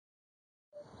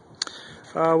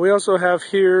We also have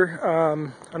here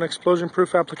an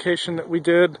explosion-proof application that we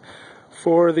did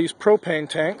for these propane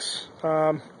tanks.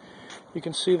 You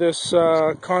can see this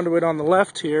conduit on the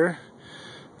left here.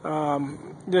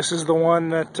 This is the one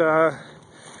that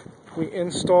we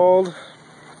installed.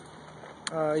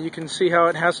 You can see how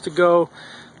it has to go.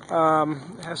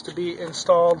 It has to be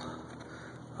installed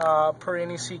per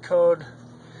NEC code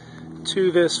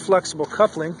to this flexible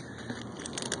coupling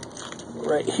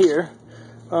right here.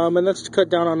 And that's to cut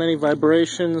down on any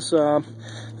vibrations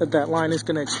that line is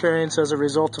going to experience as a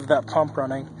result of that pump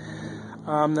running.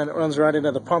 Then it runs right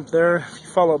into the pump there. If you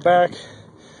follow back,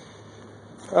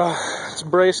 it's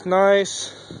braced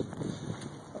nice.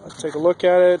 Let's take a look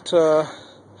at it.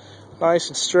 Nice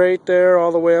and straight there,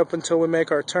 all the way up until we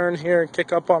make our turn here and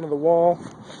kick up onto the wall.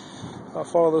 I'll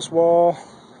follow this wall.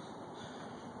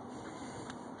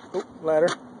 Ladder.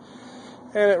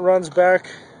 And it runs back.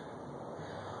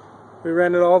 We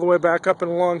ran it all the way back up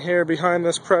and along here behind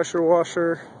this pressure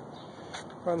washer.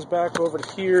 Runs back over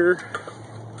to here.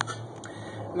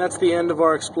 And that's the end of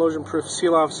our explosion-proof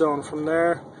seal-off zone. From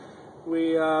there,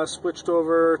 we switched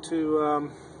over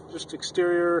to just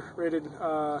exterior rated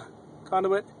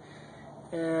conduit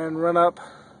and run up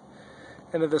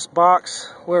into this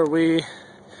box where you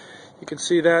can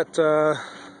see that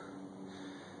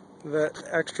that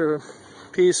extra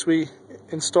piece. We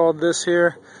installed this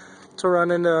here to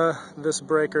run into this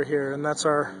breaker here, and that's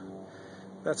our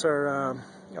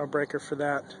breaker for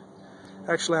that.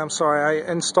 Actually, I'm sorry,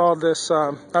 I installed this,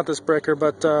 not this breaker,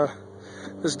 but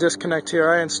this disconnect here.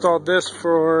 I installed this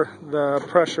for the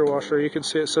pressure washer. You can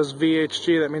see it says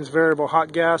VHG, that means variable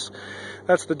hot gas.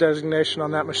 That's the designation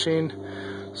on that machine.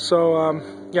 So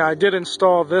yeah, I did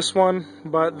install this one,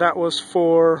 but that was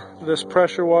for this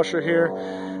pressure washer here.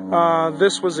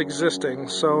 This was existing,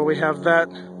 so we have that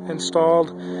installed,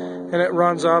 and it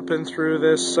runs up and through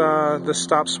this this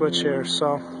stop switch here.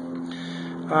 So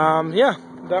yeah,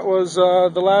 that was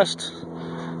the last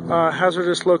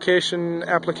hazardous location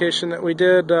application that we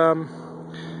did. A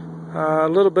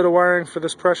little bit of wiring for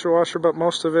this pressure washer, but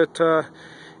most of it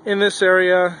in this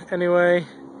area anyway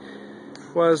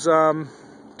was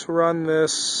to run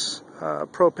this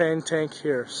propane tank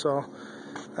here. So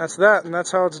that's that, and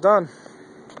that's how it's done.